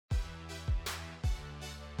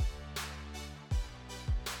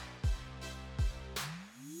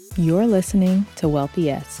You're listening to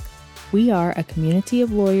Wealthy-esque. We are a community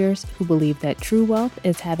of lawyers who believe that true wealth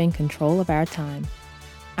is having control of our time.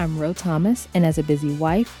 I'm Ro Thomas, and as a busy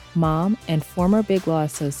wife, mom, and former Big Law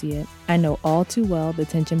associate, I know all too well the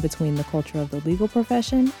tension between the culture of the legal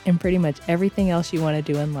profession and pretty much everything else you want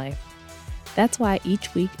to do in life. That's why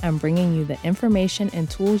each week I'm bringing you the information and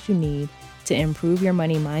tools you need to improve your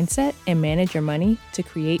money mindset and manage your money to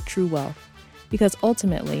create true wealth. Because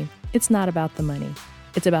ultimately, it's not about the money.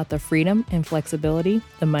 It's about the freedom and flexibility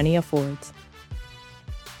the money affords.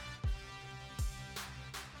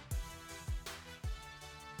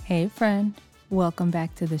 Hey friend, welcome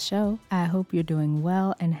back to the show. I hope you're doing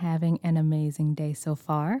well and having an amazing day so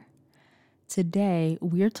far. Today,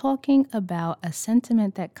 we're talking about a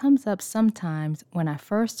sentiment that comes up sometimes when I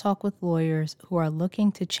first talk with lawyers who are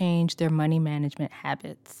looking to change their money management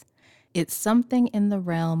habits. It's something in the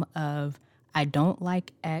realm of, I don't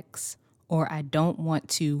like X, or I don't want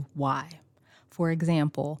to Y. For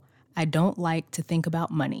example, I don't like to think about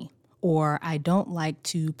money, or I don't like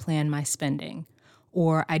to plan my spending,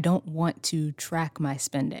 or I don't want to track my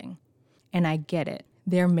spending. And I get it.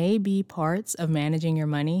 There may be parts of managing your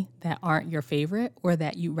money that aren't your favorite or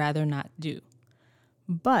that you'd rather not do.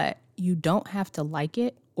 But you don't have to like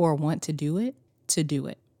it or want to do it to do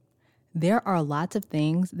it. There are lots of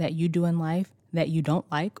things that you do in life that you don't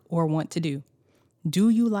like or want to do. Do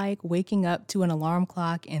you like waking up to an alarm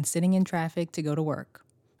clock and sitting in traffic to go to work?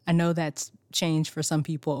 I know that's changed for some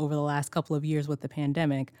people over the last couple of years with the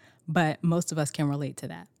pandemic, but most of us can relate to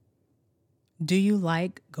that. Do you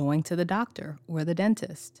like going to the doctor or the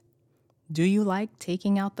dentist? Do you like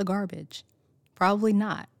taking out the garbage? Probably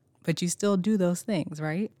not, but you still do those things,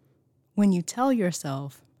 right? When you tell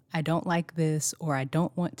yourself, I don't like this or I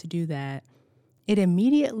don't want to do that, it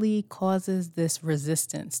immediately causes this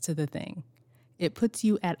resistance to the thing. It puts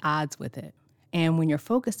you at odds with it. And when you're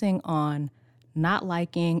focusing on not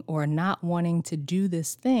liking or not wanting to do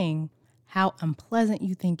this thing, how unpleasant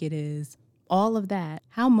you think it is, all of that,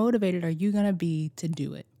 how motivated are you going to be to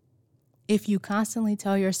do it? If you constantly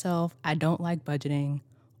tell yourself, I don't like budgeting,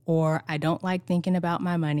 or I don't like thinking about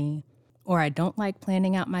my money, or I don't like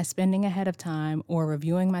planning out my spending ahead of time or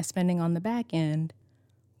reviewing my spending on the back end,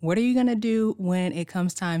 what are you going to do when it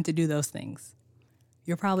comes time to do those things?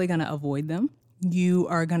 You're probably going to avoid them. You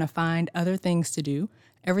are going to find other things to do.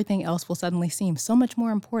 Everything else will suddenly seem so much more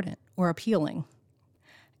important or appealing.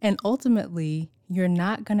 And ultimately, you're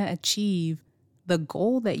not going to achieve the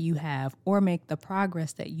goal that you have or make the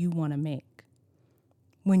progress that you want to make.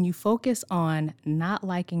 When you focus on not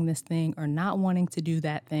liking this thing or not wanting to do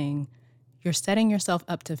that thing, you're setting yourself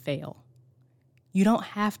up to fail. You don't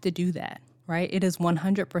have to do that, right? It is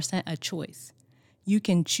 100% a choice. You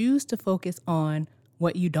can choose to focus on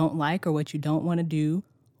what you don't like or what you don't want to do,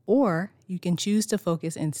 or you can choose to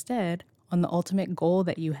focus instead on the ultimate goal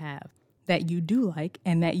that you have, that you do like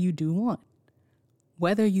and that you do want.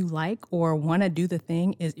 Whether you like or want to do the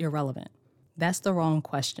thing is irrelevant. That's the wrong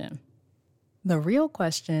question. The real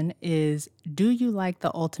question is, do you like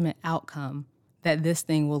the ultimate outcome that this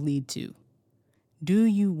thing will lead to? Do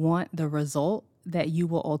you want the result that you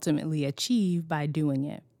will ultimately achieve by doing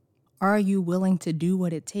it? Are you willing to do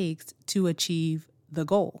what it takes to achieve the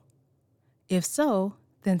goal? If so,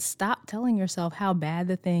 then stop telling yourself how bad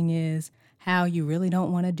the thing is, how you really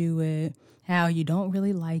don't want to do it, how you don't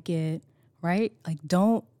really like it, right? Like,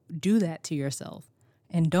 don't do that to yourself.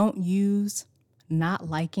 And don't use not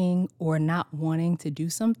liking or not wanting to do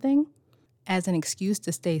something as an excuse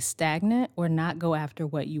to stay stagnant or not go after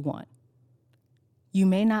what you want. You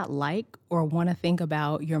may not like or want to think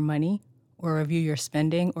about your money or review your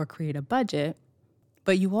spending or create a budget,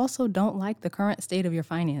 but you also don't like the current state of your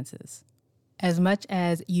finances. As much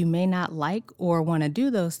as you may not like or want to do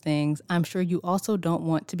those things, I'm sure you also don't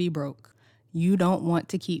want to be broke. You don't want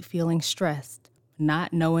to keep feeling stressed,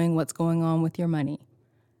 not knowing what's going on with your money,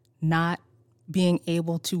 not being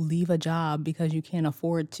able to leave a job because you can't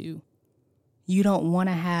afford to. You don't want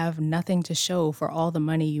to have nothing to show for all the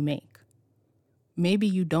money you make. Maybe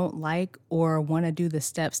you don't like or want to do the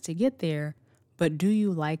steps to get there, but do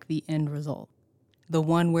you like the end result? The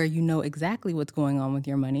one where you know exactly what's going on with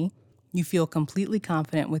your money, you feel completely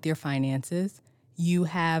confident with your finances, you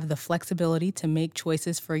have the flexibility to make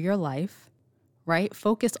choices for your life, right?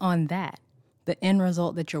 Focus on that, the end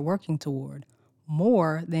result that you're working toward,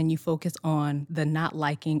 more than you focus on the not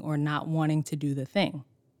liking or not wanting to do the thing.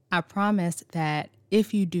 I promise that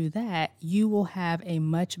if you do that, you will have a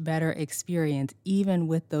much better experience even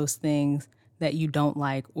with those things that you don't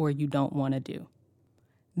like or you don't want to do.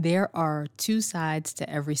 There are two sides to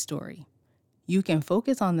every story. You can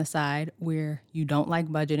focus on the side where you don't like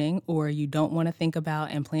budgeting, or you don't want to think about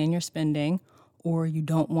and plan your spending, or you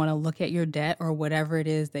don't want to look at your debt or whatever it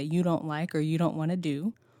is that you don't like or you don't want to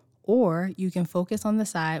do. Or you can focus on the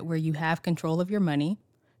side where you have control of your money.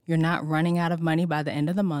 You're not running out of money by the end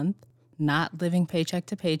of the month, not living paycheck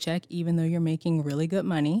to paycheck, even though you're making really good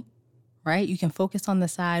money, right? You can focus on the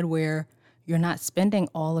side where you're not spending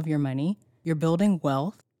all of your money. You're building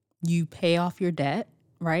wealth. You pay off your debt,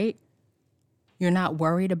 right? You're not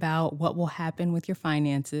worried about what will happen with your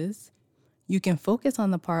finances. You can focus on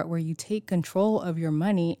the part where you take control of your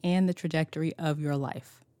money and the trajectory of your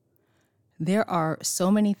life. There are so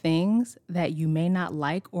many things that you may not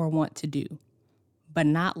like or want to do, but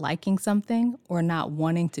not liking something or not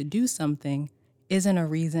wanting to do something isn't a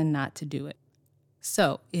reason not to do it.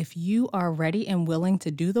 So if you are ready and willing to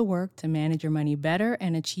do the work to manage your money better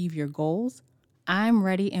and achieve your goals, I'm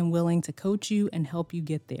ready and willing to coach you and help you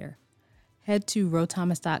get there. Head to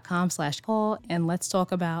rothomas.com/call and let's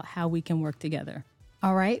talk about how we can work together.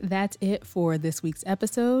 All right, that's it for this week's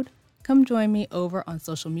episode. Come join me over on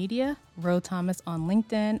social media, Ro Thomas on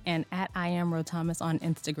LinkedIn and at @IamRoThomas on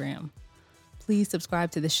Instagram. Please subscribe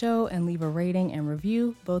to the show and leave a rating and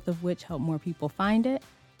review, both of which help more people find it.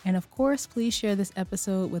 And of course, please share this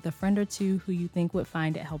episode with a friend or two who you think would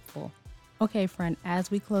find it helpful. Okay, friend, as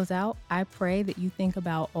we close out, I pray that you think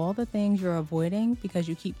about all the things you're avoiding because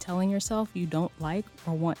you keep telling yourself you don't like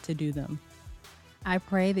or want to do them. I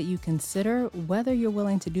pray that you consider whether you're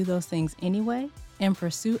willing to do those things anyway in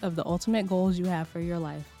pursuit of the ultimate goals you have for your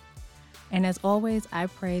life. And as always, I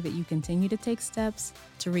pray that you continue to take steps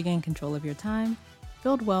to regain control of your time,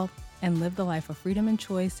 build wealth, and live the life of freedom and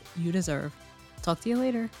choice you deserve. Talk to you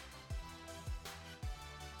later.